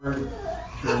Turn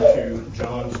to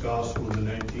John's Gospel in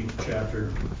the 19th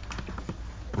chapter.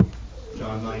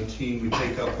 John 19, we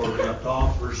take up where we left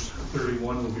off. Verse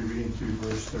 31, we'll be reading through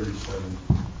verse 37.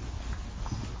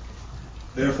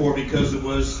 Therefore, because it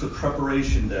was the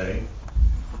preparation day,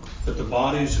 that the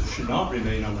bodies should not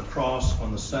remain on the cross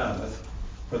on the Sabbath,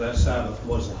 for that Sabbath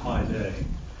was a high day,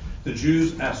 the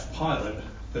Jews asked Pilate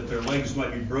that their legs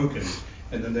might be broken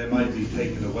and that they might be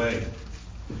taken away.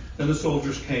 Then the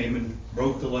soldiers came and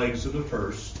broke the legs of the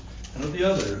first and of the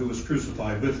other who was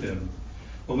crucified with him.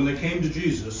 But when they came to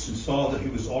Jesus and saw that he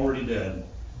was already dead,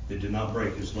 they did not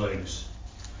break his legs.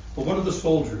 But one of the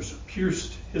soldiers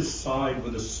pierced his side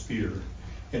with a spear,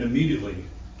 and immediately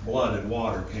blood and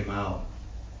water came out.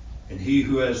 And he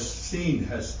who has seen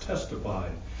has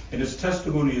testified, and his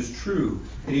testimony is true,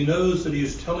 and he knows that he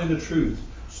is telling the truth,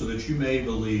 so that you may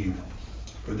believe.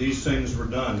 For these things were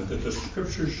done, that the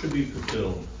scriptures should be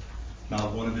fulfilled.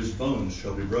 Not one of his bones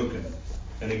shall be broken.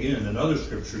 And again, another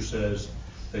scripture says,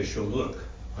 they shall look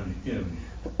on him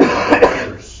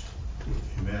first.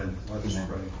 Amen. Let us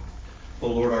pray. O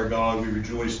Lord our God, we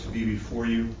rejoice to be before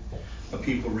you, a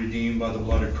people redeemed by the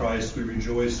blood of Christ. We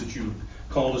rejoice that you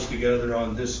called us together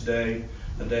on this day,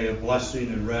 a day of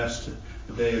blessing and rest,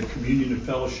 a day of communion and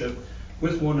fellowship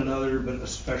with one another, but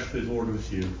especially, Lord,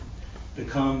 with you. To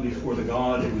come before the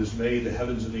God who has made the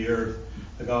heavens and the earth,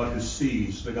 the God who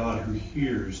sees, the God who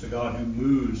hears, the God who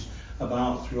moves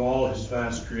about through all his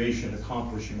vast creation,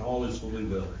 accomplishing all his holy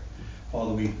will.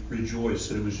 Father, we rejoice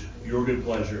that it was your good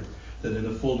pleasure that in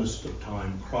the fullness of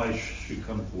time Christ should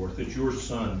come forth, that your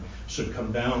Son should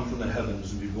come down from the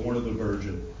heavens and be born of a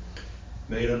virgin,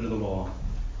 made under the law,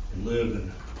 and live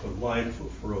in a life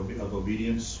of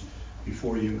obedience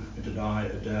before you, and to die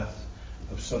a death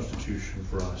of substitution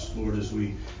for us. Lord, as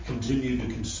we continue to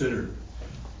consider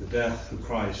the death of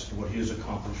Christ and what he has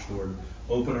accomplished, Lord,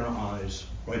 open our eyes,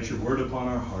 write your word upon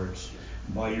our hearts,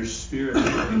 and by your Spirit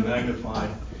be magnified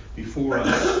before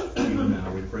us even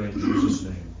now. We pray in Jesus'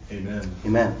 name. Amen.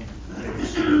 Amen.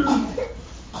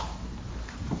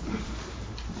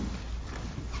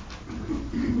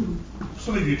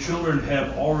 Some of you children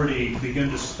have already begun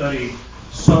to study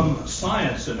some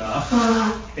science enough,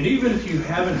 and even if you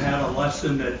haven't had a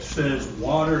lesson that says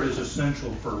water is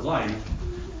essential for life,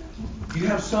 you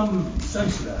have some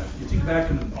sense of that. You think back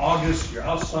in August, you're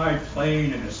outside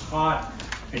playing and it's hot,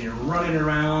 and you're running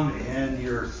around and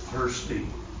you're thirsty.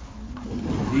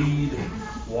 You need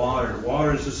water.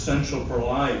 Water is essential for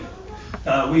life.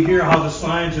 We hear how the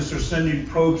scientists are sending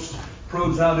probes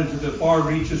out into the far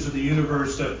reaches of the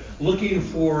universe looking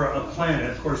for a planet.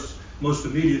 Of course, most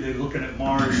immediately looking at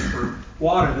Mars for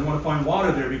water. They want to find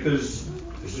water there because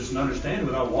there's just an understanding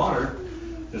without water,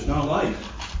 there's not life.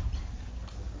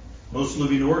 Most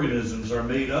living organisms are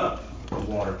made up of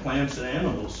water. Plants and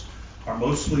animals are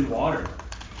mostly water.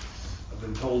 I've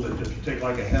been told that if you take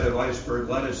like a head of iceberg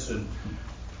lettuce and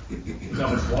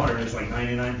how much water, it's like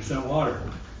 99% water.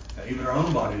 Even our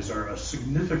own bodies are a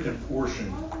significant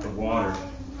portion of water.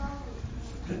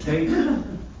 To take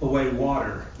away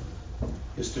water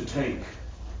is to take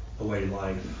away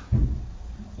life.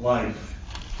 Life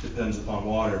depends upon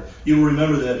water. You will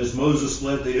remember that as Moses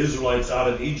led the Israelites out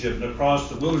of Egypt and across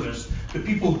the wilderness, the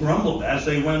people grumbled as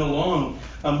they went along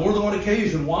on more than one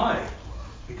occasion. Why?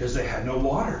 Because they had no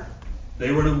water.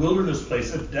 They were in a wilderness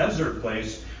place, a desert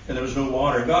place, and there was no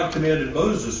water. God commanded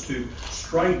Moses to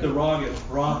strike the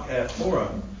rock at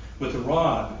Horeb with the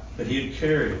rod that he had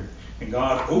carried. And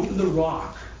God opened the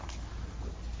rock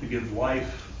to give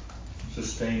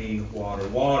life-sustaining water.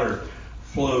 Water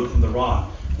flowed from the rock.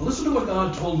 Now listen to what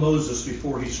God told Moses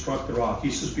before he struck the rock.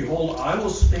 He says, behold, I will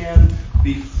stand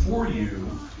before you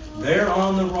there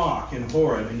on the rock in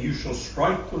Horeb, and you shall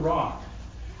strike the rock,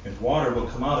 and water will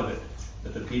come out of it,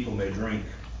 that the people may drink.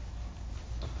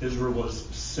 Israel was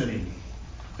sinning.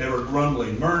 They were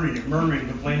grumbling, murmuring,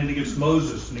 complaining against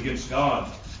Moses and against God.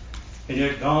 And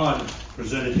yet God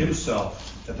presented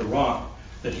himself at the rock,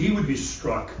 that he would be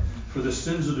struck for the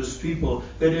sins of his people,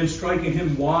 that in striking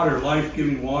him water,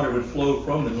 life-giving water, would flow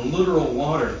from them, literal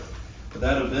water. For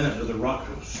that event of the rock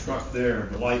that was struck there,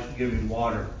 the life-giving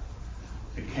water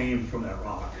that came from that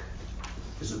rock,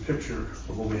 is a picture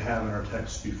of what we have in our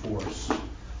text before us.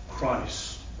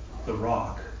 Christ, the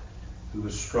rock, who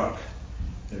was struck,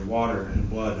 and water and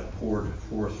blood poured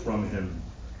forth from him.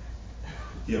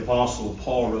 The Apostle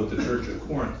Paul wrote the church at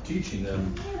Corinth, teaching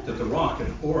them that the rock at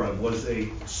Horeb was a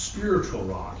spiritual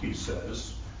rock, he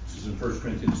says. This is in 1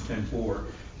 Corinthians 10:4.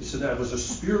 He said that was a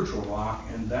spiritual rock,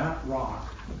 and that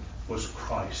rock was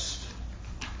Christ.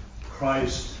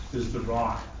 Christ is the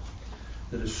rock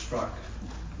that is struck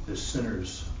that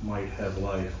sinners might have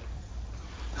life.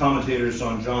 Commentators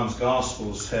on John's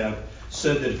Gospels have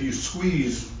said that if you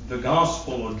squeeze the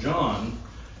Gospel of John,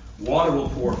 water will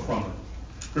pour from it.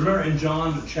 Remember in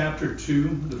John chapter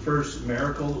 2, the first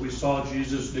miracle that we saw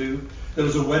Jesus do? There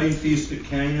was a wedding feast at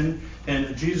Cana,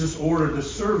 and Jesus ordered the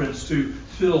servants to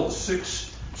fill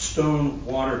 6 stone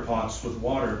water pots with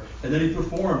water. And then he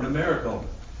performed a miracle,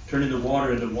 turning the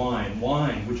water into wine.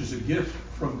 Wine, which is a gift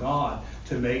from God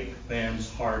to make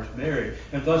man's heart merry.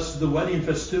 And thus the wedding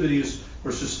festivities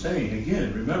were sustained.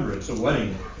 Again, remember, it's a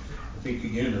wedding. Think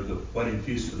again of the wedding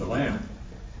feast of the Lamb.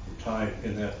 We'll tie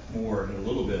in that more in a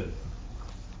little bit.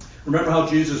 Remember how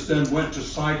Jesus then went to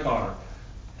Sychar.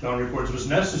 John records it was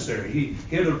necessary. He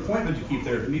had an appointment to keep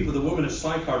there to meet with a woman at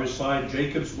Sychar beside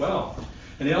Jacob's well.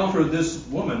 And he offered this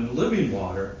woman living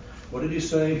water. What did he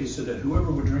say? He said that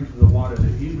whoever would drink of the water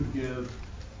that he would give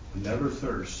would never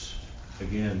thirst.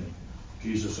 Again,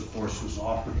 Jesus, of course, was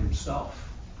offered himself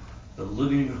the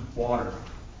living water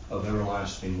of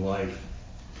everlasting life.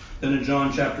 Then in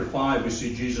John chapter 5, we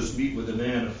see Jesus meet with a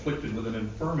man afflicted with an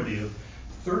infirmity of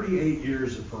 38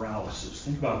 years of paralysis.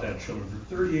 Think about that, children.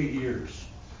 For 38 years.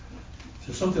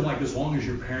 So something like as long as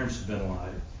your parents have been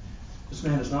alive. This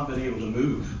man has not been able to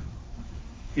move.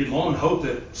 He had long hoped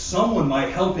that someone might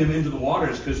help him into the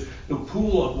waters, because the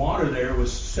pool of water there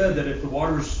was said that if the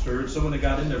water was stirred, someone that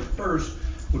got in there first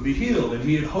would be healed. And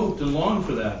he had hoped and longed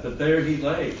for that, but there he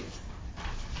lay.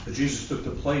 But Jesus took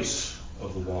the place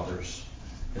of the waters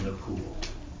in the pool.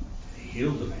 He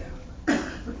healed the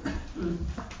man.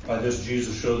 By this,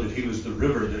 Jesus showed that he was the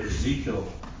river that Ezekiel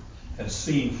had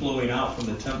seen flowing out from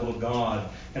the temple of God.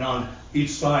 And on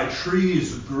each side,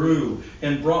 trees grew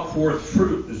and brought forth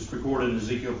fruit, as recorded in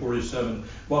Ezekiel 47,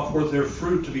 brought forth their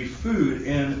fruit to be food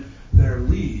and their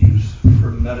leaves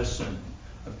for medicine.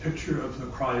 A picture of the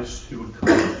Christ who would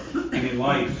come, giving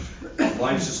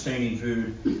life-sustaining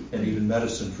food, and even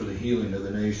medicine for the healing of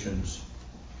the nations.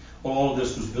 All of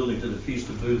this was building to the Feast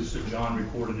of Booths that John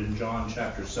recorded in John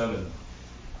chapter 7.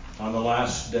 On the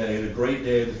last day, the great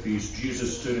day of the feast,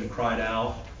 Jesus stood and cried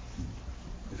out,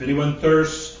 "If anyone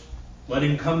thirsts, let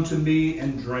him come to me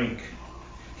and drink.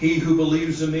 He who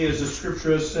believes in me, as the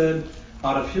scripture has said,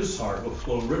 out of his heart will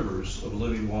flow rivers of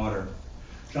living water."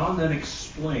 John then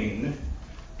explained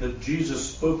that Jesus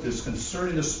spoke this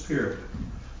concerning the Spirit,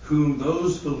 whom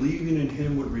those believing in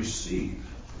him would receive.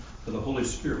 For the Holy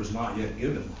Spirit was not yet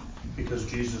given, because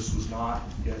Jesus was not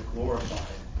yet glorified.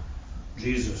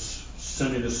 Jesus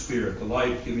sending the Spirit, the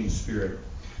life-giving Spirit.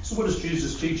 So what is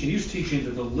Jesus teaching? He's teaching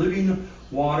that the living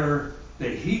water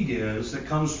that he gives, that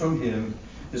comes from him,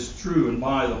 is through and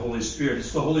by the Holy Spirit.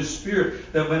 It's the Holy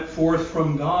Spirit that went forth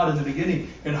from God in the beginning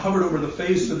and hovered over the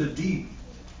face of the deep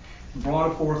and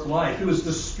brought forth life. It was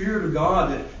the Spirit of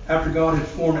God that, after God had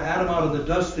formed Adam out of the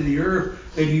dust of the earth,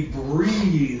 that he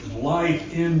breathed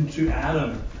life into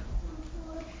Adam.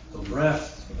 The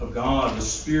breath of God, the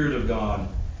Spirit of God.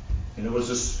 And it was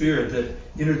the Spirit that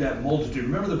entered that multitude.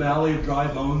 Remember the valley of dry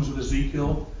bones of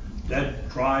Ezekiel? Dead,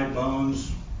 dry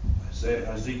bones.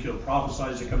 Ezekiel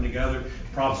prophesies they come together,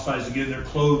 prophesies again they're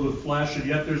clothed with flesh, and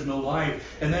yet there's no life.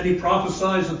 And then he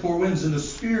prophesies the four winds, and the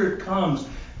Spirit comes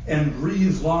and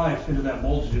breathes life into that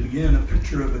multitude. Again, a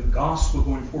picture of the gospel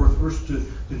going forth first to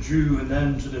the Jew and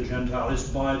then to the Gentile. It's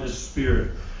by the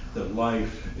Spirit that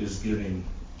life is given.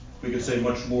 We could say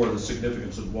much more of the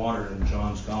significance of water in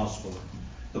John's gospel.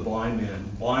 The blind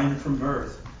man, blind from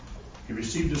birth, he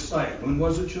received his sight. When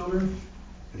was it, children?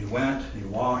 And he went and he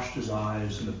washed his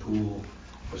eyes in the pool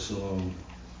of Siloam.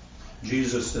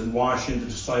 Jesus then washing the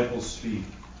disciples' feet.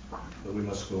 But we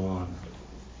must go on.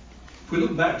 If we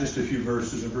look back just a few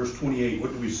verses, in verse 28,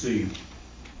 what do we see?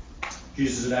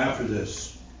 Jesus said after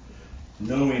this,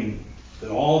 knowing that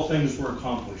all things were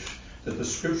accomplished, that the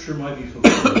scripture might be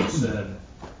fulfilled, said,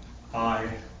 "I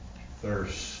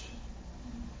thirst."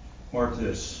 Mark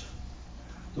this.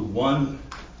 The one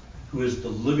who is the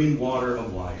living water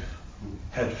of life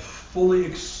had fully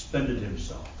expended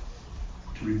himself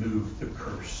to remove the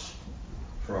curse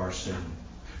for our sin.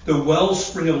 The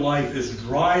wellspring of life is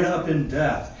dried up in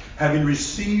death, having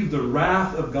received the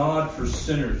wrath of God for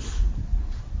sinners.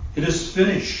 It is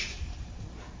finished.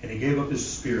 And he gave up his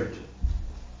Spirit.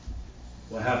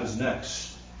 What happens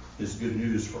next is good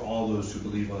news for all those who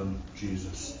believe on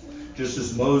Jesus. Just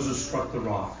as Moses struck the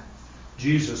rock,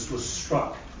 Jesus was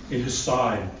struck in his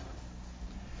side.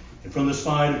 And from the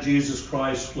side of Jesus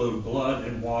Christ flowed blood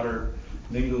and water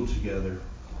mingled together.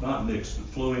 Not mixed,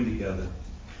 but flowing together.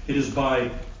 It is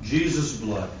by Jesus'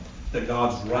 blood that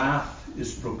God's wrath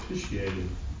is propitiated.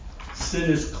 Sin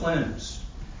is cleansed.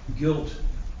 Guilt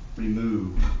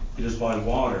removed. It is by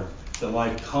water that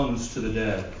life comes to the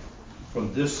dead.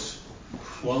 From this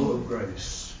flow of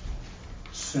grace,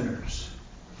 sinners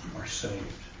are saved.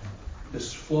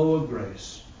 This flow of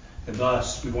grace. And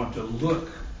thus, we want to look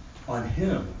on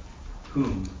him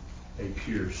whom they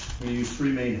pierced. We use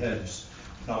three main heads.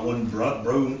 Not one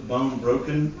bone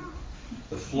broken,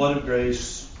 the flood of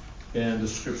grace, and the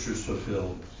scriptures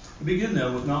fulfilled. We begin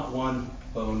then with not one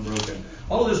bone broken.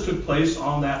 All of this took place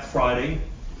on that Friday,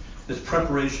 this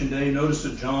preparation day. Notice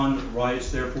that John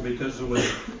writes, therefore, because it was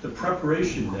the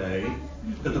preparation day,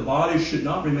 that the body should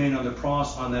not remain on the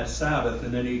cross on that Sabbath.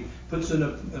 And then he puts in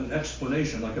an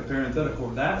explanation, like a parenthetical.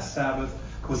 That Sabbath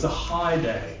was a high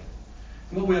day.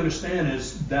 And what we understand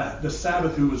is that the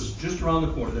Sabbath, who was just around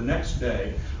the corner, the next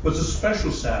day, was a special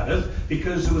Sabbath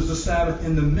because it was the Sabbath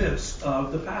in the midst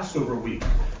of the Passover week,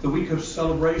 the week of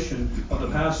celebration of the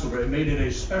Passover. It made it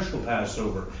a special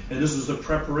Passover. And this was the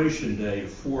preparation day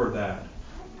for that.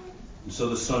 And so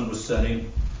the sun was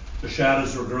setting, the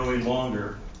shadows were growing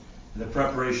longer, and the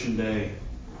preparation day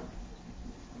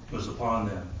was upon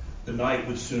them. The night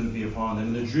would soon be upon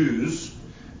them. And the Jews,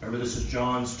 remember this is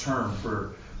John's term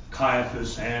for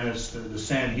Caiaphas, Annas, the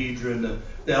Sanhedrin,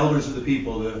 the elders of the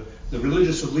people, the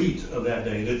religious elite of that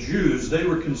day, the Jews, they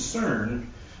were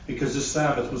concerned because this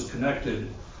Sabbath was connected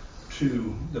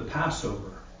to the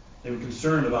Passover. They were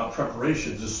concerned about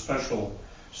preparations, this special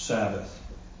Sabbath.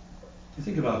 You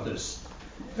think about this.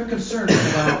 They're concerned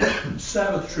about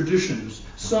Sabbath traditions,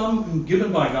 some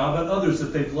given by God, but others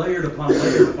that they've layered upon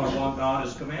what God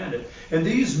has commanded. And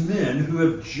these men who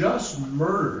have just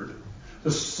murdered the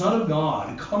Son of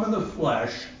God, come in the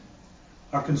flesh,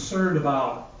 are concerned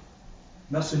about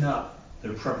messing up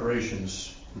their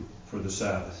preparations for the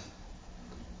Sabbath.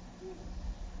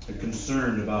 They're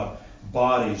concerned about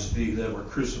bodies that were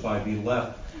crucified be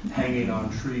left hanging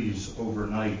on trees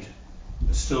overnight,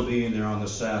 still being there on the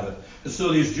Sabbath. And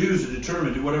so these Jews are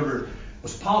determined to do whatever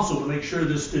was possible to make sure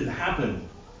this didn't happen.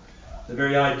 The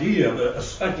very idea of a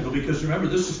spectacle, because remember,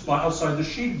 this is outside the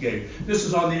sheep gate. This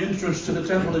is on the entrance to the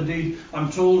temple. Indeed, I'm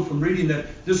told from reading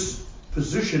that this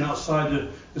position outside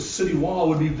the city wall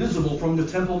would be visible from the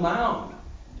Temple Mount.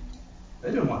 They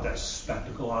didn't want that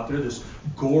spectacle out there, this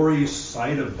gory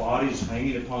sight of bodies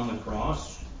hanging upon the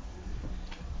cross.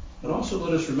 But also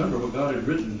let us remember what God had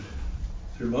written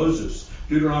through Moses.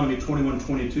 Deuteronomy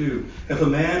 21:22. If a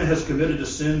man has committed a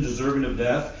sin deserving of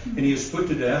death, and he is put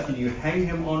to death, and you hang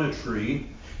him on a tree,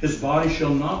 his body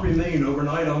shall not remain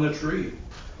overnight on the tree,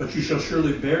 but you shall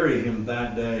surely bury him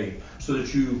that day, so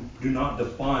that you do not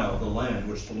defile the land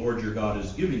which the Lord your God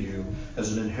is giving you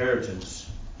as an inheritance.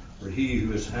 For he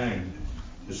who is hanged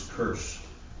is cursed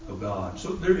of God. So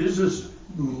there is this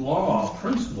law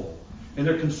principle, and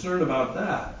they're concerned about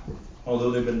that,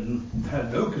 although they've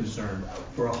had no concern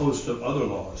for a host of other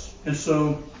laws. And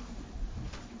so,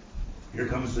 here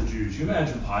comes the Jews. You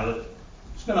imagine Pilate.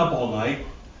 He's been up all night.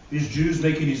 These Jews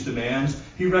making these demands.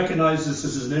 He recognizes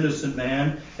this is an innocent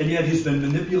man, and yet he's been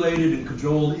manipulated and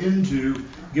cajoled into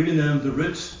giving them the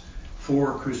writs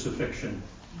for crucifixion.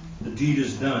 The deed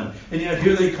is done. And yet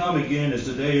here they come again as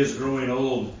the day is growing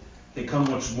old. They come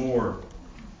once more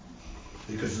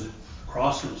because the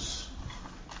crosses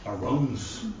are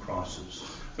Rome's crosses.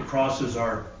 The crosses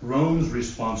are Rome's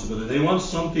responsibility. They want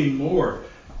something more.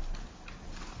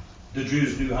 The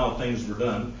Jews knew how things were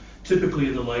done.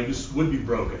 Typically, the legs would be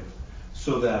broken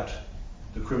so that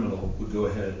the criminal would go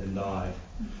ahead and die.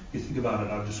 You think about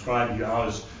it, I've described you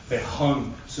how they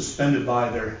hung suspended by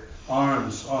their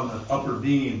arms on the upper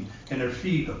beam and their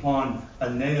feet upon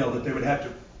a nail, that they would have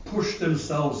to push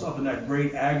themselves up in that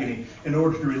great agony in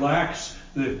order to relax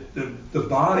the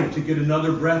body to get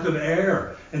another breath of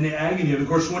air, and the agony. Of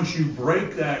course, once you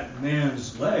break that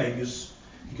man's legs,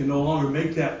 you can no longer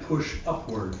make that push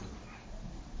upward,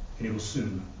 and he will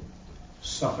soon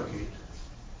suffocate,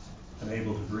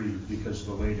 unable to breathe because of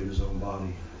the weight of his own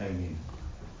body hanging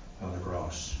on the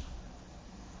cross.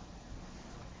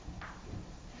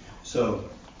 So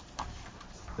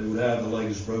they would have the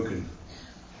legs broken.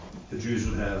 The Jews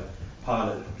would have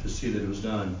Pilate to see that it was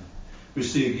done. We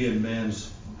see again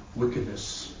man's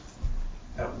wickedness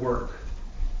at work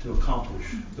to accomplish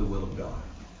the will of God.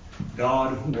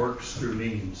 God works through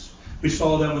means. We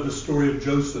saw that with the story of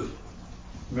Joseph.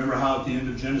 Remember how at the end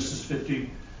of Genesis 50,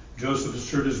 Joseph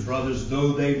assured his brothers,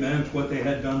 though they meant what they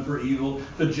had done for evil,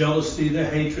 the jealousy, the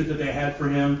hatred that they had for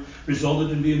him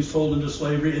resulted in being sold into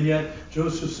slavery. And yet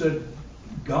Joseph said,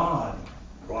 God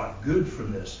brought good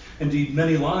from this. Indeed,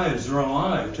 many lives are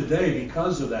alive today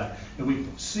because of that. And we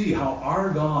see how our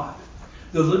God,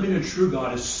 the living and true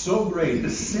God, is so great. The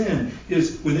sin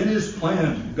is within his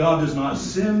plan. God does not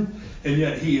sin, and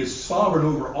yet he is sovereign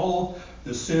over all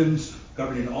the sins,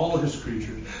 governing all of his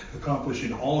creatures,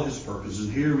 accomplishing all his purposes.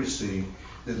 And here we see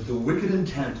The wicked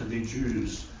intent of the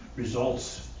Jews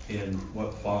results in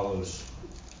what follows.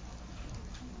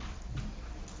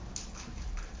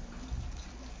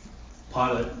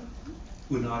 Pilate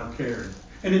would not have cared.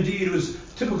 And indeed, it was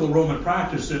typical Roman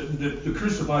practice that the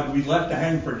crucified would be left to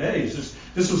hang for days.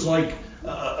 This was like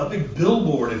a big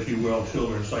billboard, if you will,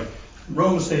 children. It's like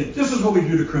Rome would say, this is what we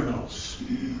do to criminals.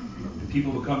 And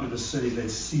people would come to the city, they'd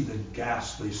see the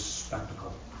ghastly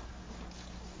spectacle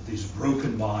of these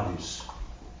broken bodies.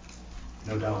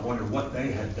 No doubt wonder what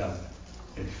they had done.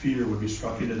 And fear would be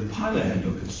struck into them. Pilate had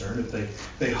no concern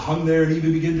if they hung there and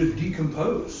even began to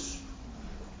decompose.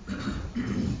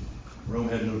 Rome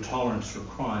had no tolerance for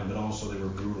crime, but also they were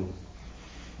brutal.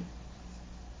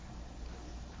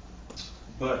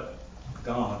 But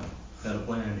God had a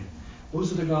plan. What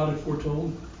was it that God had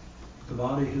foretold? The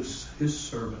body of his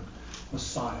servant,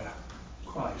 Messiah,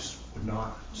 Christ, would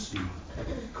not see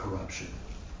corruption.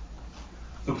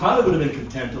 The Pilate would have been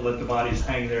content to let the bodies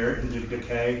hang there into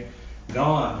decay.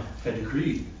 God had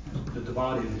decreed that the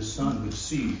body of his son would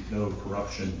see no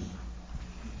corruption.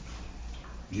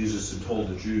 Jesus had told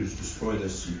the Jews, destroy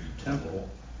this temple,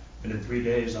 and in 3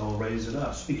 days I will raise it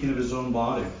up, speaking of his own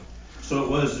body. So it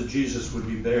was that Jesus would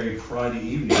be buried Friday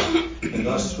evening, and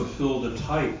thus fulfill the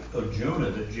type of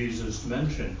Jonah that Jesus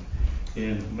mentioned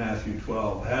in Matthew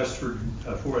 12.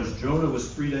 For as Jonah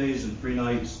was 3 days and 3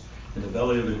 nights in the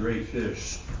belly of the great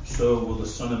fish, so will the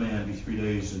Son of Man be 3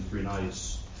 days and 3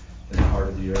 nights in the heart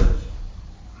of the earth.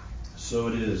 So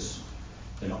it is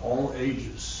in all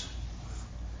ages.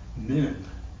 Men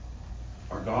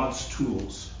are God's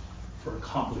tools for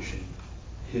accomplishing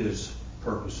his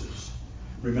purposes.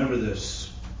 Remember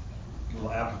this, a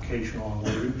little application along the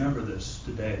way. Remember this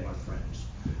today, my friends,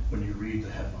 when you read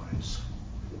the headlines.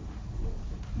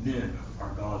 Men are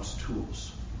God's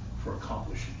tools for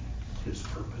accomplishing his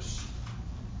purpose.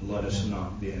 Let us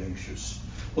not be anxious.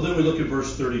 Well, then we look at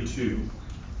verse 32,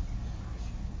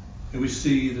 and we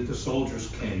see that the soldiers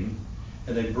came,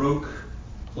 and they broke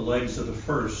the legs of the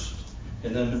first,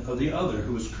 and then of the other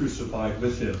who was crucified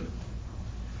with him.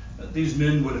 These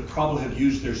men would have probably have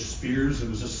used their spears. It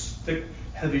was a thick,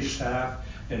 heavy shaft,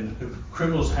 and the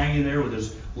criminal's hanging there with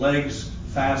his legs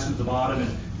fastened at the bottom.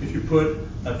 And if you put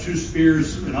 2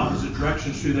 spears in opposite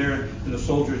directions through there, and the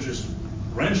soldiers just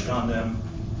wrenched on them,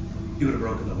 he would have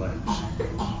broken the legs.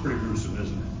 Pretty gruesome,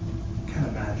 isn't it? Can't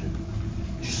imagine.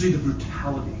 But you see the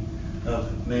brutality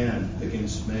of man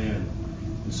against man.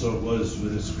 And so it was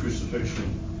with his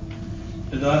crucifixion.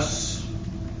 And thus,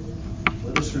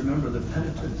 let us remember the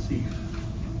penitent thief.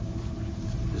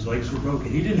 His legs were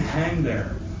broken. He didn't hang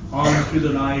there on through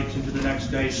the night into the next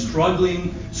day,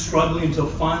 struggling until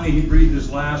finally he breathed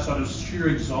his last out of sheer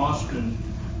exhaustion.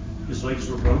 His legs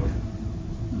were broken.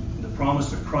 And the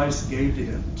promise that Christ gave to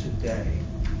him, today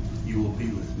you will be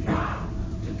with me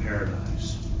in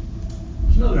paradise.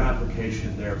 There's another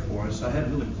application there for us. I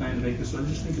hadn't really planned to make this, but I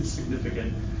just think it's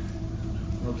significant.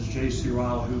 I don't know if it's J.C.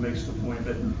 Ryle who makes the point,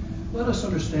 but let us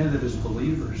understand that as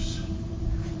believers,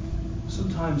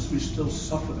 sometimes we still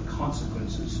suffer the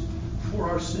consequences for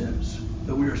our sins,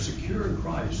 though we are secure in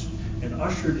Christ and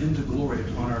ushered into glory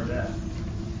upon our death.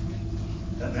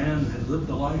 That man had lived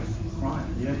a life of crime,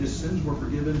 and yet his sins were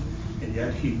forgiven, and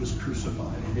yet he was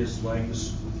crucified, and his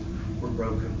legs were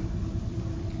broken.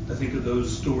 I think of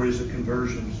those stories of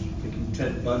conversions, thinking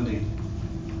Ted Bundy,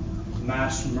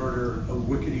 mass murder, a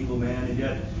wicked, evil man, and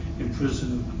yet in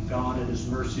prison, God in his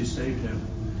mercy saved him.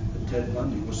 But Ted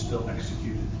Bundy was still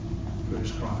executed for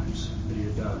his crimes that he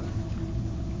had done.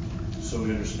 So we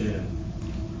understand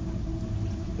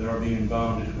that our being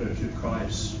bound to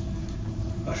Christ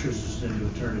ushers us into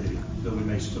eternity, though we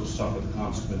may still suffer the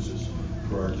consequences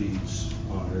for our deeds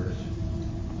on earth.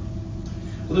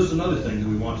 Well, there's another thing that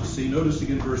we want to see. Notice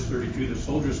again verse 32, the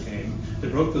soldiers came, they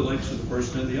broke the legs of the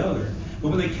first and the other. But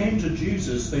when they came to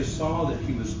Jesus, they saw that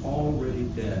he was already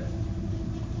dead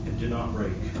and did not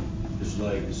break his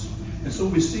legs. And so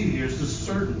what we see here is the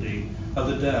certainty of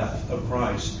the death of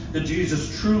Christ, that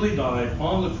Jesus truly died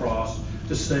on the cross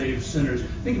to save sinners.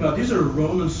 Think about it. These are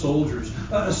Roman soldiers,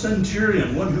 a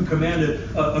centurion, one who commanded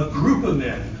a group of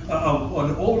men,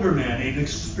 an older man, an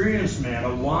experienced man,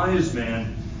 a wise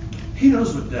man. He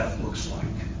knows what death looks like.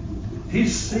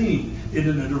 He's seen it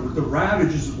in the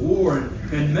ravages of war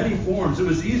in many forms. It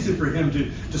was easy for him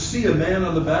to see a man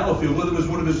on the battlefield, whether it was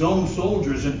one of his own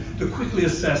soldiers, and to quickly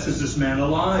assess, is this man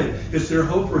alive? Is there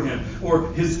hope for him?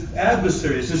 Or his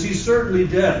adversaries, is he certainly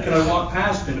dead? Can I walk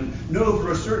past him and know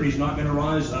for a certain he's not going to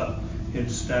rise up and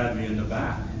stab me in the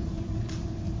back?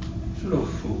 These were no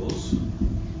fools.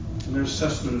 And their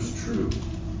assessment was true.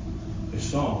 They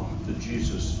saw that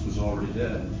Jesus was already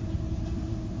dead.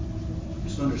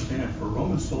 It's understand, for a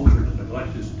Roman soldier to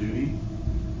neglect his duty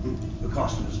would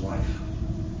cost him his life.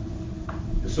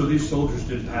 And so these soldiers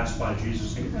didn't pass by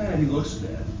Jesus saying, he looks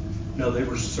dead. No, they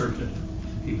were certain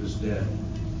he was dead.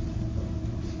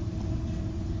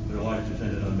 Their life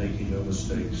depended on making no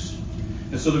mistakes.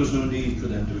 And so there was no need for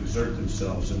them to exert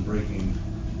themselves in breaking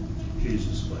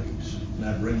Jesus' legs. And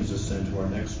that brings us then to our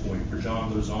next point. For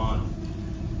John goes on.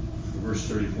 In verse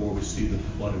 34, we see the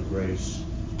flood of grace.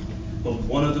 But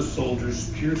one of the soldiers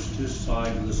pierced his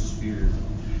side with a spear,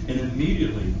 and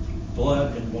immediately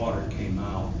blood and water came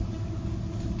out.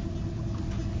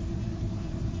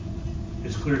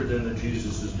 It's clear to them that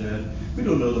Jesus is dead. We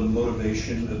don't know the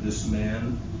motivation of this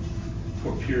man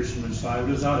for piercing his side.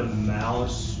 It was out of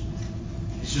malice.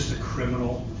 He's just a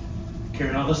criminal.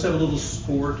 Carrying on. Let's have a little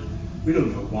sport. We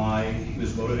don't know why he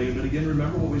was motivated. But again,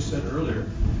 remember what we said earlier.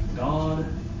 God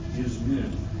used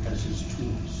men as his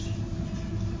tools.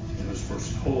 And it was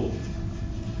foretold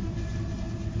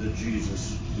that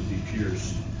Jesus would be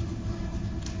pierced.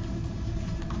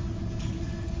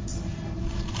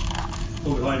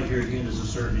 What we'd like to hear again is the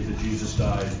certainty that Jesus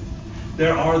died.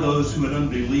 There are those who in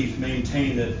unbelief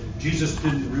maintain that Jesus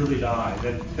didn't really die,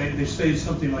 that they say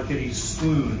something like that he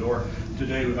swooned, or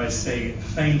today we might say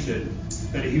fainted,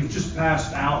 that he just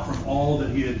passed out from all that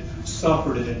he had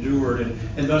suffered and endured,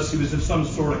 and thus he was in some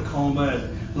sort of coma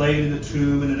and laid in the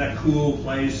tomb, and in that cool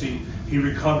place he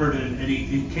recovered and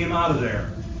he came out of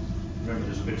there. Remember,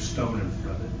 there's a big stone in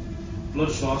front of it. Let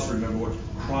us also remember what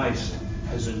Christ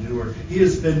has endured. He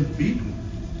has been beaten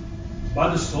by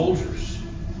the soldiers.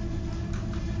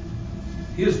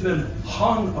 He has been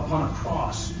hung upon a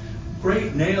cross.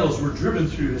 Great nails were driven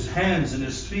through his hands and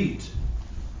his feet.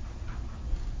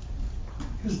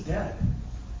 He was dead.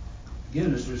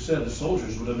 Again, as we said, the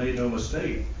soldiers would have made no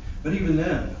mistake. But even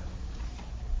then,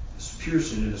 this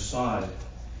piercing in his side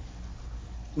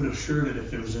would have assured it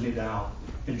if there was any doubt.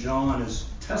 And John is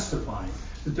testifying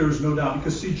that there is no doubt.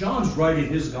 Because, see, John's writing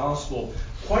his gospel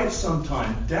quite some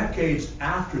time, decades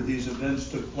after these events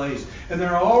took place. And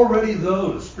there are already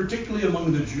those, particularly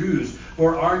among the Jews, who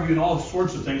are arguing all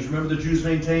sorts of things. Remember, the Jews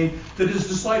maintained that his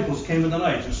disciples came in the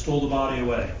night and stole the body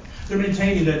away. They're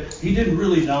maintaining that he didn't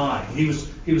really die. He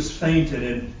was fainted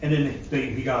and then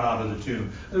he got out of the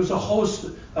tomb. There was a host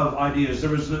of ideas.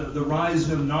 There was the rise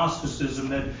of Gnosticism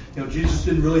that Jesus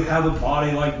didn't really have a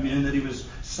body like men, that he was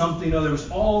something other. There was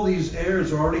all these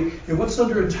errors already. And what's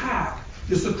under attack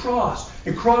is the cross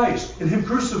and Christ and him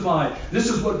crucified. This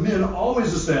is what men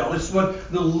always assail. It's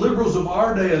what the liberals of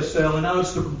our day assail, and now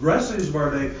it's the progressives of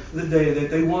our day, that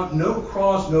they want no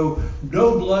cross, no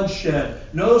bloodshed,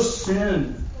 no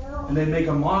sin. And they make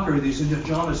a mockery of these. And yet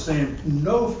John is saying,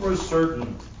 no, for a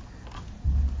certain.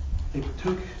 They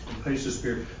took and placed a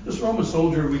spear. This Roman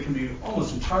soldier, we can be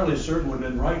almost entirely certain, would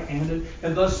have been right-handed,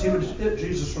 and thus he would hit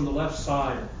Jesus from the left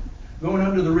side, going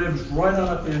under the ribs, right on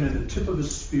up in, and the tip of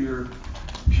his spear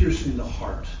piercing the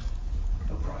heart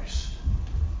of Christ.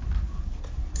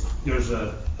 There's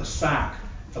a sac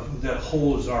that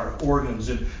holds our organs,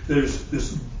 and there's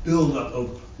this buildup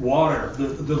of water.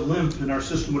 The lymph in our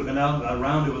system would have been out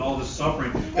around it with all this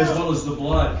suffering, as well as the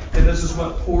blood. And this is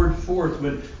what poured forth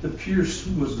when the pierce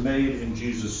was made in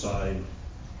Jesus' side.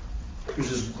 There's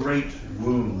this great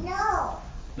wound,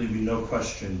 leaving no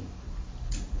question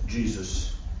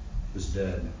Jesus was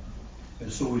dead.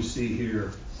 And so what we see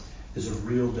here is a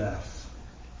real death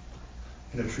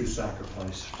and a true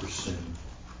sacrifice for sin.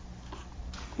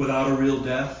 Without a real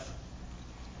death,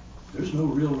 there's no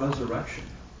real resurrection.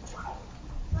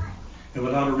 And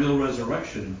without a real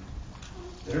resurrection,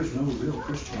 there's no real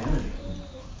Christianity.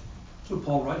 That's what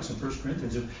Paul writes in 1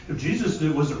 Corinthians. If Jesus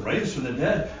wasn't raised from the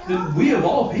dead, then we of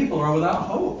all people are without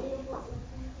hope.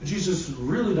 But Jesus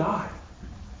really died.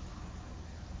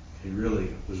 He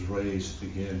really was raised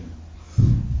again.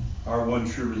 Our one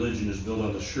true religion is built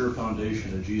on the sure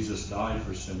foundation that Jesus died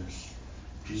for sinners.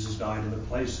 Jesus died in the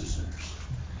place of sinners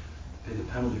to pay the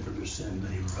penalty for their sin, but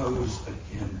he rose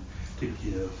again to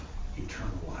give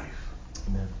eternal life.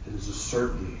 Amen. It is a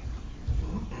certainty.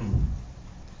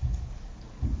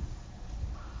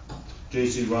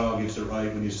 J.C. Ryle gets it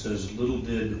right when he says, little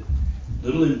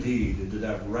indeed did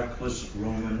that reckless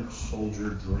Roman soldier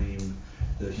dream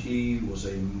that he was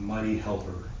a mighty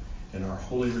helper in our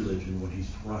holy religion when he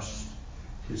thrust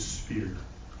his spear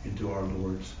into our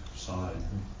Lord's side.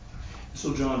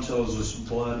 So John tells us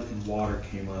blood and water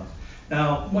came up.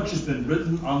 Now, much has been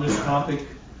written on this topic.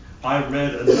 I've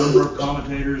read a number of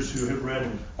commentators who have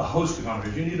read a host of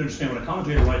commentators. You need to understand when a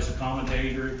commentator writes a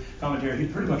commentary, he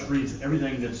pretty much reads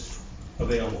everything that's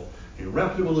available,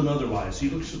 reputable and otherwise. He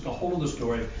looks at the whole of the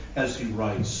story as he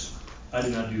writes. I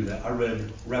did not do that. I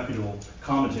read reputable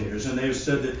commentators, and they've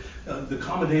said that the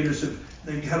commentators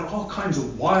they had all kinds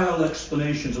of wild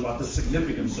explanations about the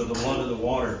significance of the blood of the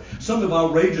water. Some have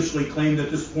outrageously claimed that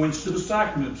this points to the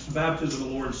sacraments, the baptism, the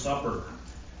Lord's Supper.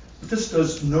 But this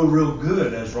does no real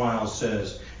good, as Ryle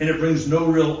says, and it brings no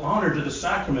real honor to the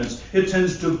sacraments. It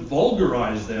tends to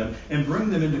vulgarize them and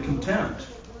bring them into contempt.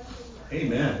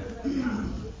 Amen.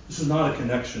 This is not a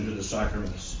connection to the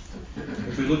sacraments.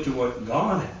 If we look to what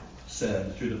God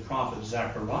said through the prophet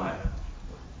Zechariah,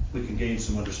 we can gain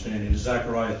some understanding. In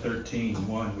Zechariah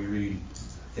 13:1, we read,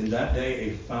 "In that day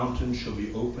a fountain shall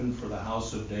be opened for the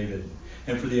house of David,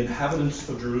 and for the inhabitants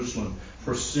of Jerusalem,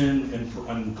 for sin and for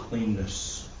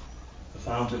uncleanness." The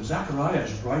fountain. Zechariah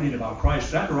is writing about Christ.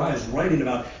 Zechariah is writing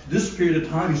about this period of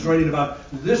time. He's writing about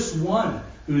this one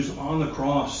who's on the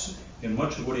cross in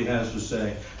much of what he has to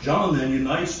say. John then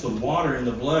unites the water and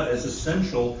the blood as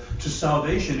essential to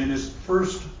salvation in his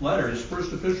first letter, his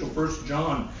first epistle, 1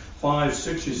 John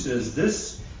 5:6. He says,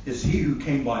 "This is he who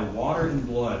came by water and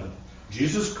blood,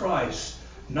 Jesus Christ,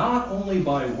 not only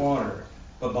by water,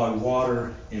 but by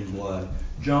water and blood."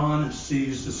 John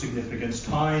sees the significance,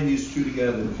 tying these two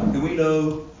together. And we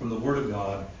know from the Word of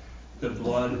God that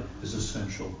blood is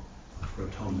essential for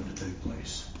atonement to take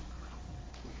place.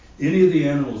 Any of the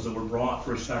animals that were brought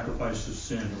for a sacrifice of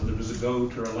sin, whether it was a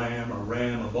goat or a lamb or a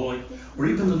ram, a bullock, or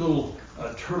even the little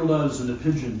turtle doves and the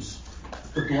pigeons,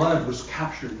 the blood was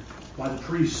captured by the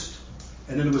priest,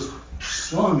 and then it was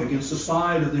slung against the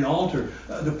side of the altar.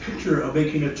 The picture of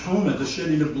making atonement, the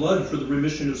shedding of blood for the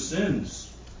remission of sins.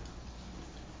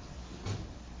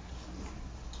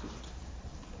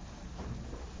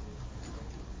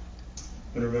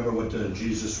 I'm going to remember what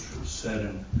Jesus said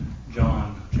in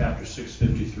John chapter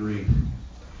 6:53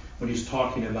 when he's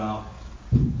talking about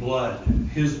blood,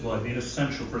 his blood being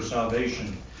essential for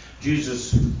salvation.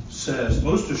 Jesus says,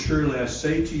 "Most assuredly I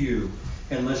say to you,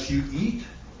 unless you eat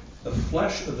the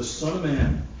flesh of the Son of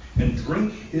Man and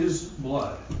drink his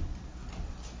blood,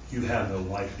 you have no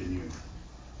life in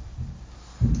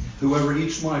you. Whoever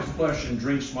eats my flesh and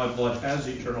drinks my blood has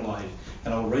eternal life,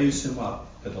 and I'll raise him up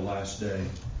at the last day."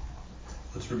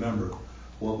 Let's remember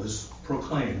what was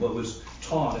proclaimed, what was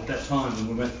taught at that time when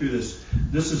we went through this.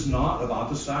 This is not about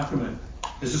the sacrament.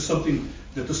 This is something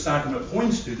that the sacrament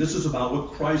points to. This is about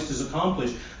what Christ has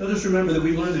accomplished. Now just remember that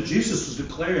we learned that Jesus was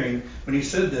declaring, when he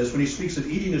said this, when he speaks of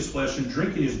eating his flesh and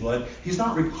drinking his blood, he's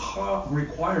not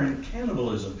requiring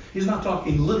cannibalism. He's not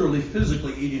talking literally,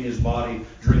 physically eating his body,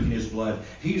 drinking his blood.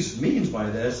 He means by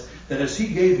this that as he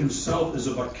gave himself as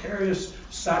a vicarious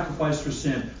sacrifice for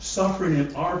sin, suffering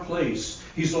in our place,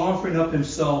 he's offering up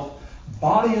himself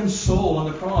body and soul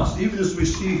on the cross, even as we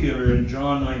see here in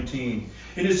John 19.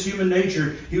 In his human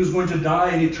nature, he was going to die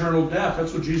an eternal death.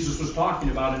 That's what Jesus was talking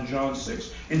about in John 6.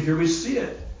 And here we see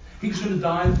it. He's going to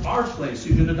die in our place.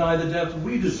 He's going to die the death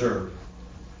we deserve.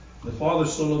 The Father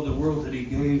so loved the world that he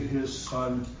gave his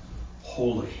Son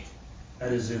wholly.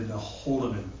 That is, in the whole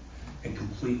of him and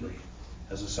completely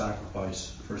as a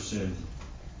sacrifice for sin.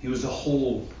 He was a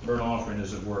whole burnt offering,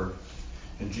 as it were.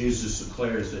 And Jesus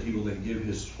declares that he will then give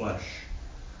his flesh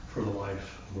for the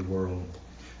life of the world.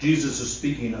 Jesus is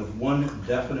speaking of one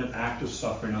definite act of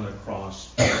suffering on the cross,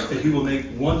 that he will make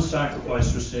one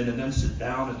sacrifice for sin and then sit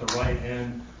down at the right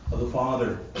hand of the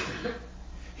Father.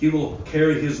 He will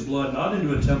carry his blood not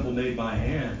into a temple made by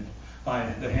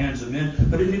the hands of men,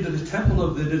 but into the temple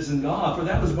that is in God. For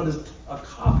that was but a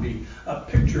copy, a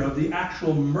picture of the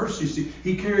actual mercy seat.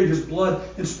 He carried his blood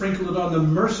and sprinkled it on the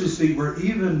mercy seat, where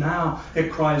even now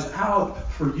it cries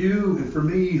out for you and for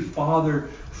me, "Father,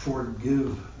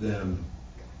 forgive them."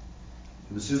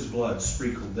 It was his blood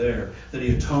sprinkled there that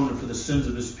he atoned for the sins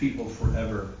of his people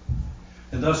forever.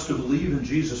 And thus to believe in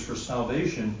Jesus for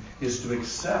salvation is to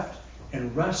accept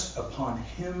and rest upon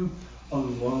him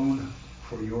alone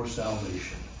for your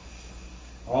salvation.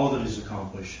 All that is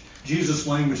accomplished. Jesus'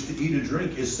 language to eat and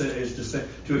drink is to say,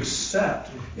 to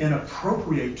accept and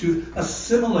appropriate, to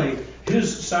assimilate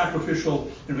his sacrificial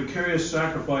and vicarious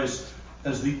sacrifice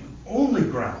as the only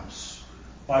grounds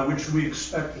by which we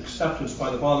expect acceptance by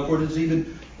the Father. For it is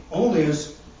even only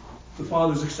as the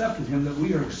Father's accepted him that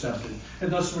we are accepted.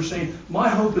 And thus we're saying, my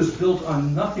hope is built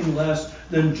on nothing less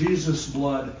than Jesus'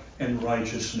 blood and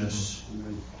righteousness.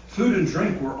 Food and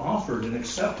drink were offered and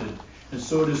accepted, and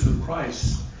so it is with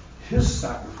Christ. His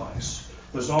sacrifice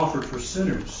was offered for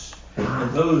sinners,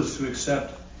 and those who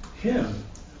accept him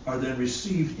are then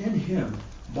received in him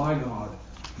by God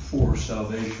for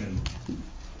salvation.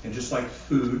 And just like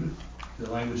food, the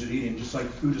language of eating, just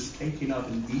like food is taken up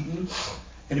and eaten,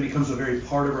 and it becomes a very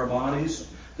part of our bodies,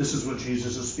 This is what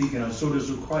Jesus is speaking on. So does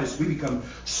with Christ. We become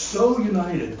so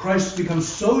united. Christ becomes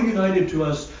so united to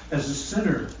us as a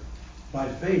sinner by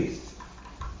faith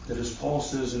that, as Paul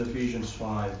says in Ephesians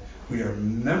 5, we are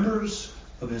members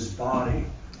of his body,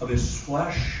 of his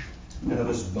flesh, and of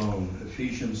his bone.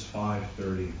 Ephesians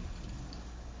 5:30.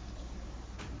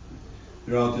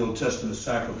 Throughout the Old Testament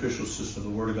sacrificial system, the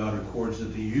Word of God records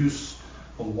that the use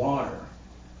of water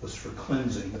was for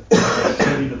cleansing. The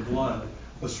shedding of blood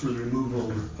was for the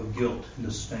removal of guilt and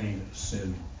the stain of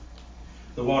sin.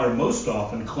 The water most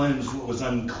often cleansed what was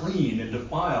unclean and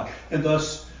defiled, and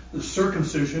thus the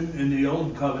circumcision in the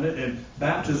Old Covenant and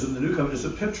baptism in the New Covenant is a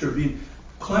picture of being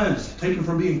cleansed, taken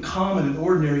from being common and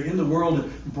ordinary in the world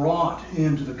and brought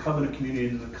into the covenant community,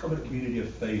 into the covenant community of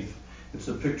faith. It's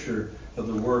a picture of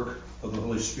the work of the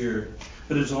Holy Spirit.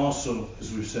 But it's also,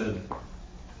 as we've said,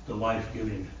 the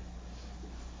life-giving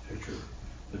picture,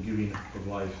 the giving of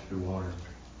life through water.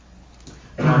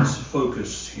 God's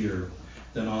focus here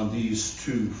then on these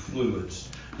two fluids.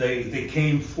 They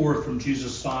came forth from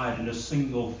Jesus' side in a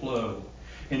single flow,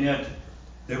 and yet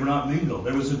they were not mingled.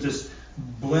 There wasn't this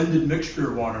blended mixture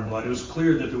of water and blood. It was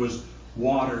clear that there was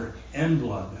water and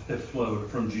blood that flowed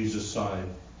from Jesus' side.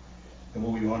 And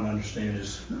what we want to understand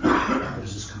is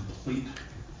there's this complete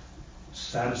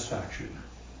satisfaction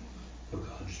of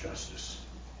God's justice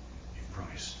in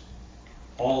Christ.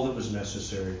 All that was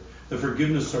necessary. The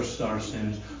forgiveness of our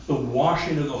sins, the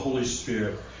washing of the Holy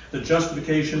Spirit, the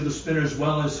justification of the sinner as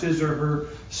well as his or her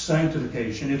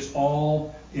sanctification. It's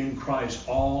all in Christ,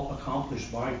 all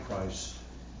accomplished by Christ.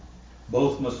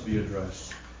 Both must be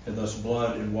addressed, and thus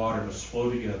blood and water must flow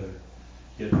together,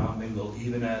 yet not mingle,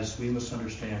 even as we must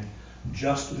understand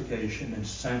justification and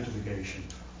sanctification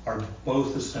are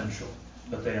both essential,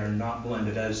 but they are not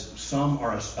blended, as some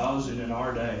are espousing in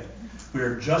our day. We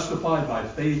are justified by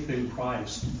faith in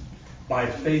Christ, by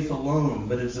faith alone,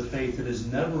 but it's a faith that is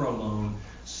never alone.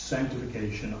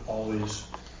 Sanctification always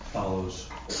follows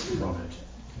from it.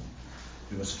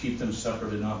 We must keep them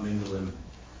separate and not mingle them.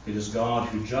 It is God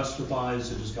who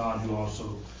justifies. It is God who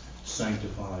also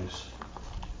sanctifies.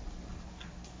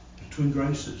 Between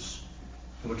graces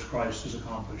in which Christ has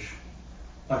accomplished.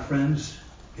 My friends,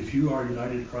 if you are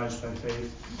united to Christ by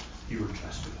faith, you are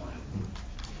justified.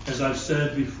 As I've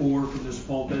said before from this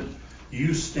pulpit,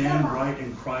 you stand right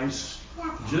in Christ,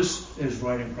 just as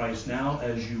right in Christ now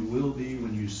as you will be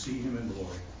when you see him in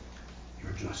glory.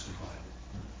 You're justified.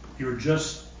 You're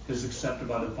just as accepted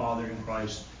by the Father in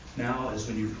Christ now as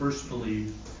when you first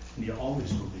believed, and you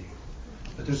always will be.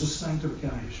 But there's a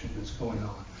sanctification that's going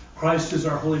on. Christ is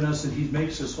our holiness, and he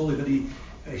makes us holy, but he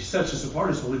sets us apart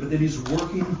as holy, but then he's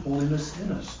working holiness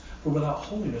in us. For without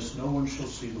holiness, no one shall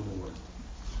see the Lord.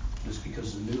 It's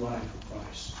because the new life of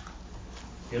Christ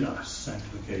in us,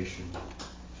 sanctification,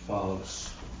 follows.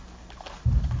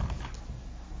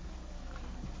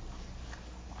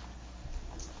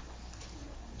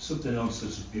 Something else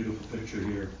that's a beautiful picture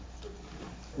here.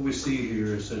 What we see here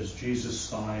is as Jesus'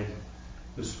 side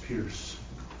was pierced,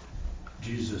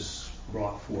 Jesus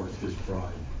brought forth his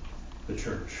bride, the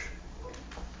church.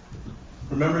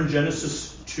 Remember in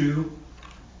Genesis 2,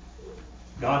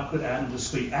 God put Adam to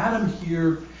sleep. Adam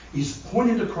here, he's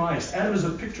pointing to Christ. Adam is a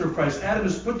picture of Christ. Adam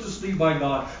is put to sleep by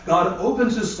God. God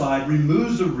opens his side,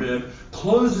 removes a rib,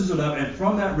 closes it up, and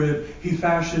from that rib he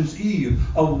fashions Eve,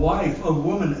 a wife, a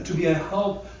woman, to be a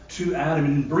help to Adam,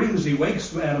 and he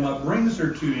wakes Adam up, brings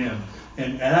her to him,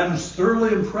 and Adam's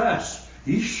thoroughly impressed.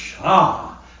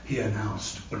 Isha, he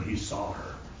announced when he saw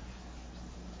her.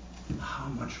 How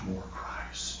much more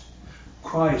Christ?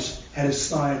 Christ had his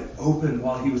side open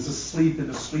while he was asleep in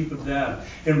the sleep of death,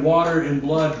 and water and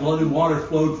blood and water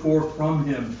flowed forth from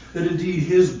him, that indeed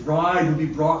his bride would be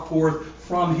brought forth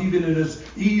from, even as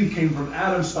Eve came from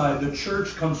Adam's side, the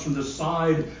church comes from the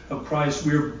side of Christ.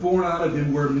 We are born out of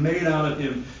him, we're made out of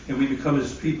him, and we become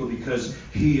his people because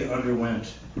he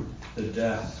underwent the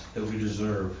death that we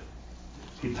deserve.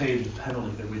 He paid the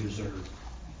penalty that we deserve,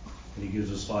 and he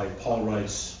gives us life. Paul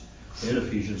writes in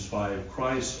Ephesians 5,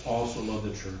 Christ also loved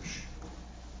the church,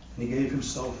 and he gave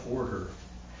himself for her,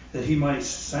 that he might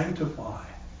sanctify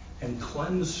and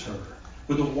cleanse her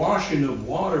with the washing of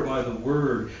water by the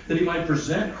word, that he might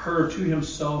present her to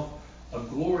himself a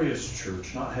glorious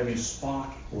church, not having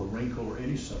spot or wrinkle or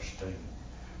any such thing,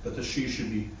 but that she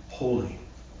should be holy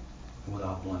and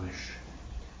without blemish.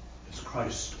 It's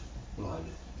Christ's blood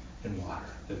and water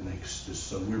that makes this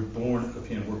so. We're born of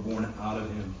him. We're born out of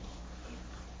him.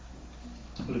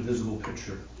 But a visible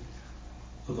picture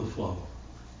of the flow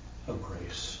of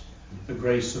grace. The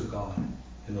grace of God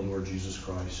in the Lord Jesus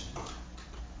Christ. My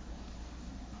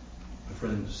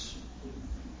friends,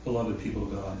 beloved people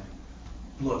of God,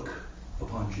 look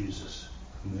upon Jesus,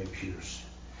 whom they pierced.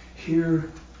 Here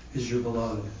is your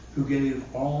beloved, who gave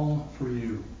all for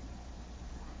you.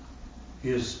 He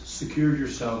has secured your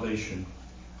salvation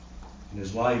in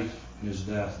his life, in his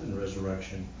death, and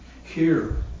resurrection.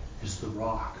 Here is the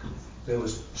rock that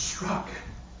was struck,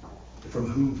 from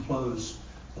whom flows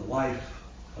the life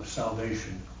of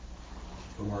salvation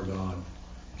from our God.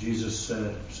 Jesus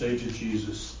said, say to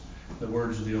Jesus, the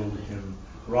words of the old hymn,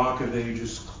 Rock of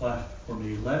ages, cleft for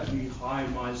me, let me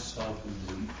hide myself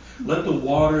in thee. Let the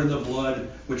water and the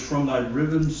blood which from thy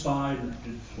riven side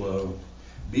did flow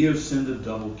be of sin the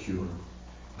double cure.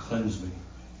 Cleanse me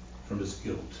from its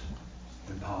guilt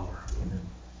and power. Amen.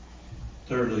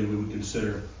 Thirdly, we would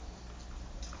consider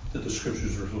that the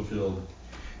scriptures are fulfilled.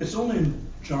 It's only in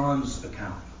John's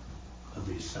account of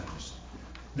these things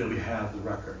that we have the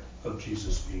record of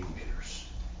Jesus being pierced.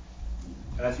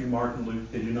 Matthew, Mark, and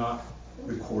Luke, they do not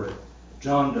record it.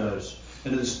 John does.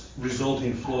 And this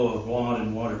resulting flow of blood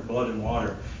and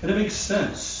water. And it makes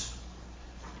sense.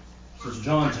 Because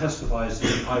John testifies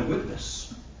as an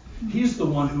eyewitness. He's the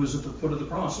one who is at the foot of the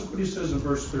cross. Look what he says in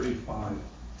verse 35.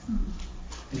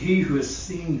 And he who has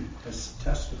seen has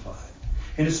testified.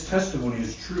 And his testimony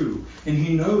is true. And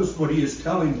he knows what he is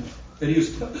telling, that he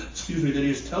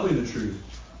is telling the truth.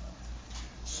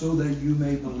 So that you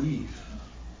may believe.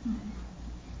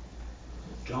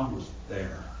 John was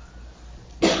there.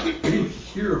 He didn't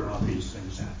hear about these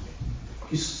things happening.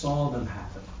 He saw them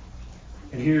happen.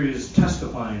 And here he is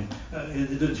testifying.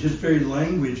 His very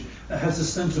language has a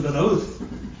sense of an oath,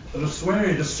 of a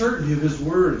swearing, the certainty of his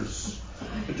words.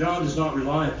 But John does not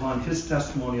rely upon his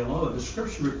testimony alone. The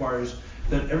scripture requires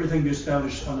that everything be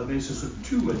established on the basis of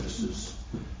two witnesses.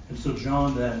 And so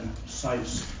John then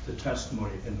cites the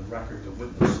testimony in the record, the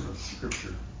witness of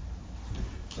scripture.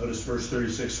 Notice verse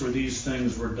 36, for these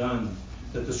things were done,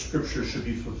 that the scripture should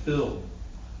be fulfilled.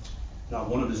 Not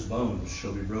one of his bones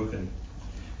shall be broken.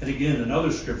 And again, in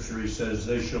another scripture, he says,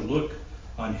 they shall look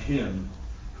on him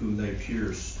whom they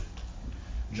pierced.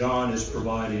 John is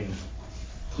providing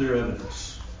clear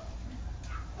evidence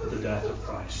of the death of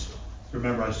Christ.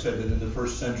 Remember, I said that in the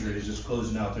first century, as it's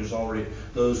closing out, there's already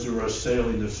those who are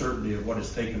assailing the certainty of what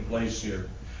has taken place here.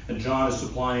 And John is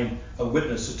supplying a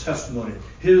witness, a testimony,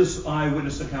 his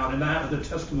eyewitness account, and that of the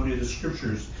testimony of the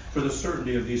scriptures for the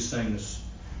certainty of these things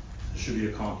should be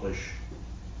accomplished.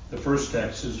 The first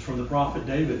text is from the prophet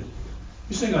David.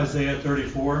 You sing Isaiah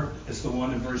 34. It's the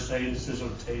one in verse 8. It says, oh,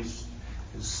 taste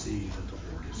and see that the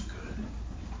Lord is good.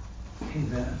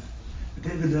 Amen.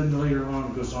 David then later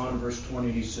on goes on in verse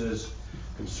 20. He says,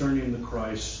 concerning the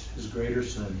Christ, his greater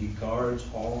son, he guards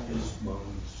all his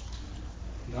bones.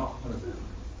 Not one of them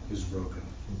is broken.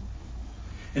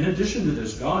 In addition to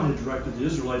this, God had directed the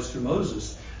Israelites through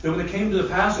Moses that when they came to the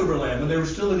Passover lamb, when they were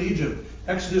still in Egypt,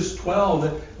 Exodus 12,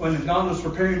 that when God was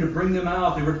preparing to bring them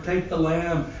out, they were to take the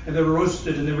lamb and they were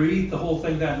roasted and they were to eat the whole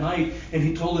thing that night. And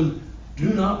he told them, do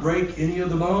not break any of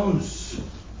the bones.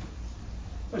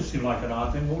 That seemed like an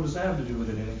odd thing. What does that have to do with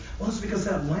anything? Well, it's because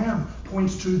that lamb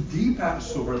points to the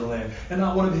Passover lamb, and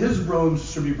not one of his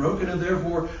bones should be broken, and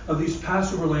therefore of these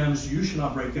Passover lambs you should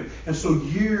not break them. And so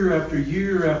year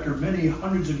after many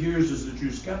hundreds of years as the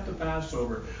Jews kept the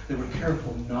Passover, they were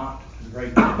careful not to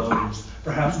break the bones,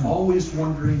 perhaps always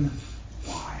wondering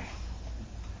why.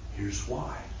 Here's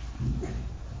why.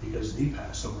 Because the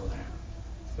Passover lamb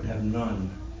would have none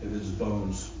of his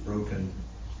bones broken.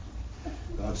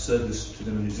 God said this to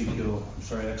them in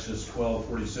Exodus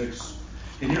 12:46.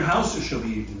 In your house it shall be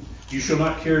eaten. You shall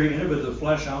not carry any of the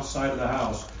flesh outside of the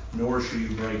house, nor shall you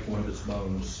break one of its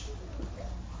bones.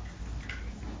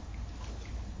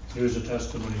 Here's a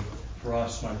testimony for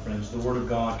us, my friends. The Word of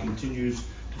God continues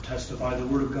to testify. The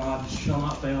Word of God shall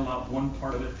not fail. Not one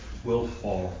part of it will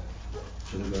fall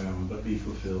to the ground, but be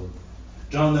fulfilled.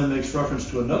 John then makes reference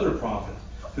to another prophet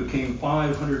who came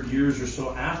 500 years or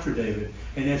so after David,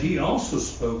 and yet he also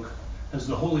spoke as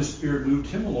the Holy Spirit moved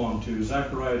him along to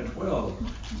Zechariah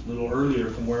 12, a little earlier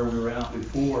from where we were at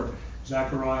before.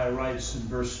 Zechariah writes in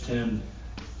verse 10,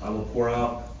 I will pour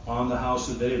out on the house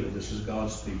of David, this is God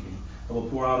speaking, I will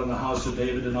pour out on the house of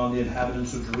David and on the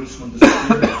inhabitants of Jerusalem the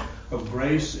spirit of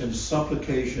grace and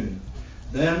supplication.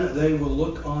 Then they will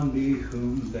look on me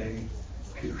whom they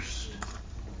pierced.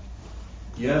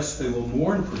 Yes, they will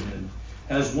mourn for him,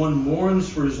 as one mourns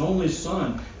for his only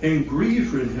son, and grieve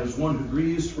for him as one who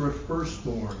grieves for a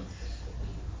firstborn.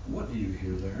 What do you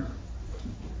hear there?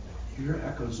 You hear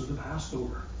echoes of the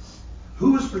Passover.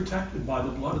 Who was protected by the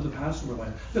blood of the Passover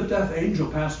lamb? The death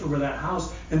angel passed over that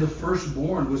house, and the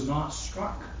firstborn was not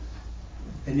struck.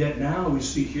 And yet now we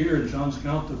see here in John's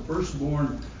account, the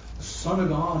firstborn, the Son of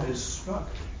God, is struck.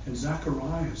 And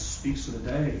Zechariah speaks of the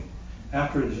day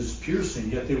after his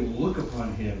piercing, yet they will look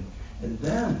upon him. And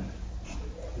then,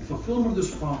 in fulfillment of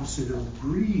this prophecy, they will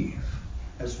grieve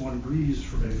as one grieves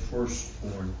for a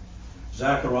firstborn.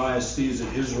 Zacharias sees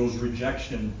Israel's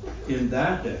rejection in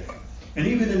that day. And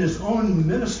even in his own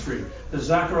ministry, as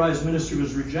Zacharias' ministry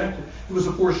was rejected, it was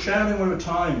a foreshadowing of a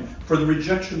time for the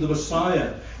rejection of the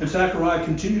Messiah. And Zechariah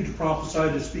continued to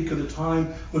prophesy, to speak of the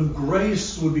time when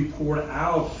grace would be poured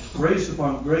out, grace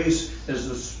upon grace, as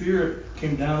the Spirit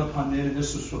came down upon men. And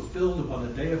this was fulfilled upon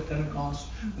the day of Pentecost,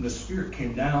 when the Spirit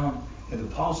came down and the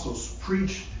apostles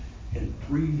preached, and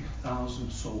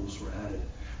 3,000 souls were added.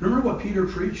 Remember what Peter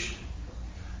preached?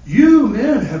 You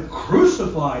men have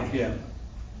crucified him.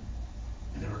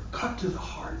 And they were cut to the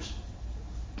heart.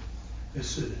 They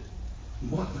said,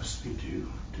 what must we do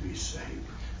to be saved?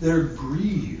 They're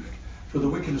grieved for the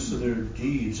wickedness of their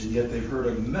deeds, and yet they've heard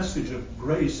a message of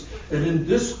grace, that in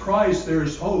this Christ there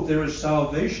is hope, there is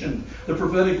salvation. The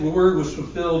prophetic word was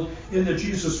fulfilled in that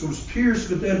Jesus was pierced,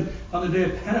 but then on the day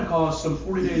of Pentecost, some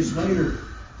 40 days later,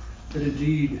 that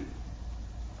indeed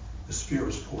the Spirit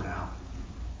was poured out.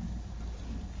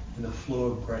 And the flow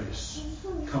of grace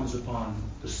comes upon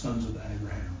the sons of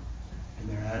Abraham, and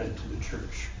they're added to the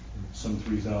church. Some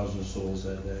 3,000 souls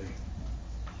that day.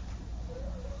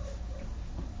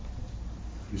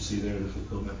 You see there the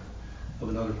fulfillment of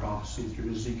another prophecy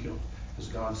through Ezekiel, as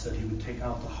God said he would take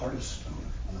out the heart of stone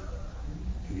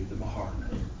and give them a heart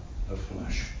of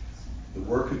flesh. The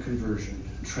work of conversion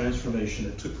and transformation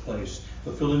that took place,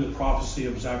 fulfilling the prophecy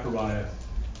of Zechariah,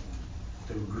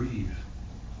 they will grieve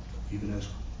even as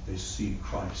they see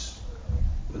Christ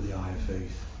with the eye of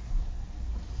faith.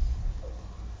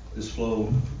 This flow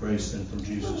of grace then from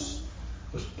Jesus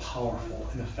was powerful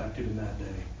and effective in that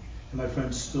day. And my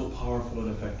friends, still powerful and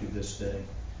effective this day.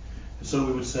 And so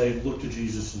we would say, look to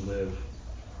Jesus and live.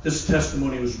 This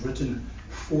testimony was written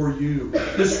for you.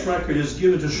 This record is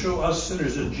given to show us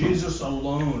sinners that Jesus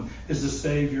alone is the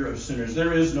Savior of sinners.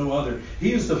 There is no other.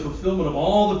 He is the fulfillment of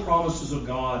all the promises of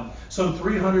God. Some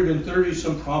 330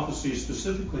 some prophecies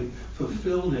specifically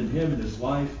fulfilled in him, in his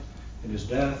life, in his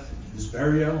death, in his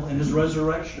burial, and his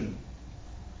resurrection.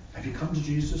 Have you come to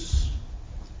Jesus?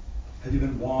 Have you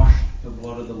been washed in the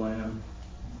blood of the Lamb?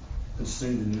 Then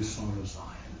sing the new song of Zion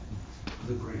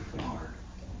with a grateful heart.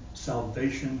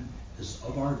 Salvation is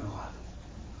of our God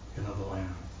and of the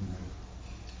Lamb.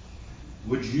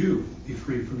 Would you be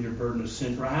free from your burden of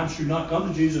sin? Perhaps you've not come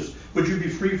to Jesus. Would you be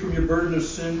free from your burden of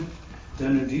sin?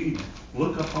 Then indeed,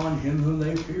 look upon him whom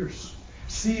they pierced.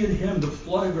 See in him the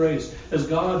flood of grace, as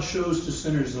God shows to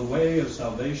sinners the way of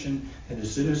salvation, and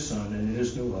it's in his Son, and it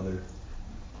is no other.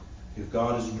 If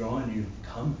God is drawing you,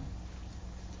 come.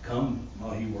 Come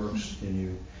while he works in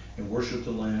you, and worship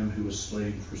the Lamb who was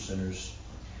slain for sinners.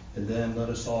 And then let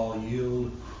us all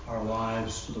yield our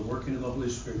lives to the working of the Holy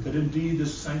Spirit, that indeed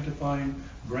this sanctifying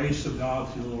grace of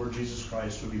God through the Lord Jesus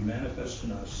Christ would be manifest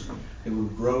in us, and we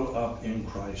would grow up in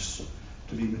Christ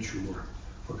to be mature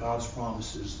for God's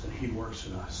promises that he works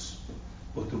in us,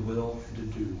 both to will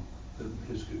and to do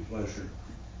his good pleasure.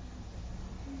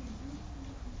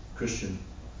 Christian,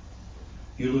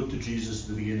 you look to Jesus at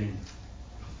the beginning.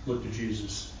 Look to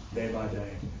Jesus day by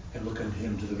day, and look unto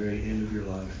him to the very end of your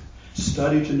life.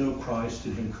 Study to know Christ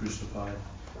and him crucified,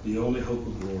 the only hope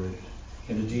of glory.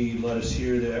 And indeed, let us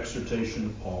hear the exhortation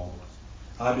of Paul.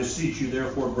 I beseech you,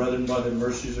 therefore, brethren, by the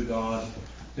mercies of God,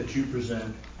 that you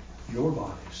present your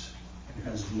bodies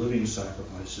as living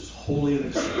sacrifices, holy and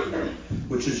acceptable,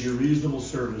 which is your reasonable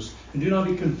service. And do not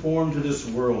be conformed to this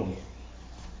world.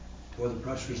 Boy, the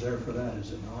pressure's there for that,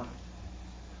 is it not?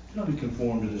 Do not be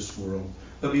conformed to this world,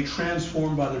 but be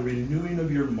transformed by the renewing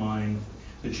of your mind,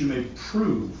 that you may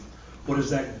prove what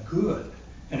is that good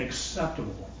and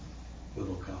acceptable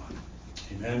will of God.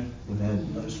 Amen?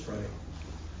 Amen. Let us pray.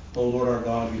 Oh Lord our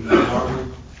God, we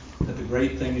marvel at the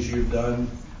great things you've done.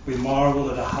 We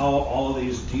marvel at how all of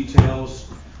these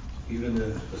details, even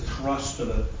the thrust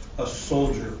of a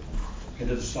soldier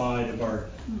into the side of our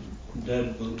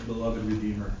dead, beloved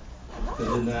Redeemer,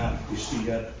 that in that we see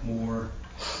yet more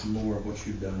and more of what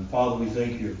you've done. Father, we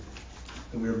thank you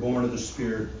that we are born of the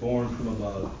Spirit, born from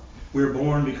above. We are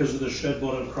born because of the shed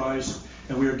blood of Christ,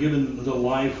 and we are given the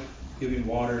life-giving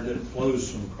water that flows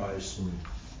from Christ.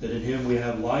 That in him we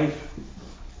have life,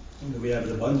 and that we have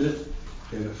it abundant,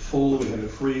 we have it full, we have it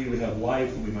free, we have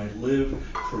life, and we might live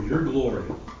for your glory,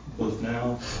 both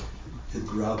now and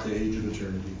throughout the age of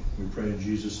eternity. We pray in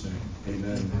Jesus' name.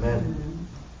 Amen. Amen.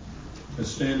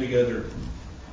 Let's stand together.